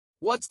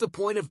What's the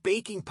point of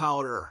baking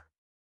powder?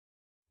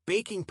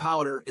 Baking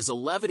powder is a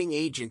leavening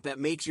agent that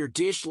makes your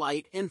dish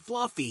light and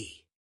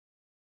fluffy.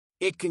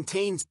 It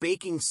contains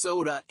baking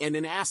soda and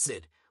an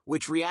acid,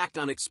 which react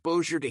on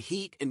exposure to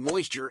heat and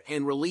moisture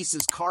and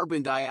releases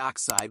carbon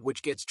dioxide,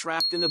 which gets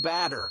trapped in the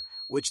batter,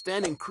 which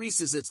then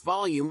increases its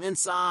volume and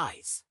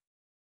size.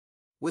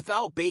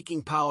 Without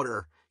baking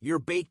powder, your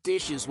baked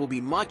dishes will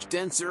be much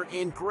denser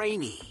and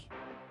grainy.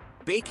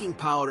 Baking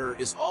powder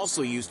is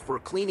also used for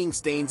cleaning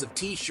stains of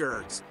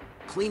t-shirts,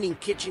 cleaning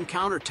kitchen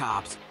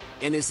countertops,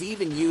 and is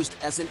even used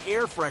as an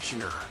air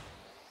freshener.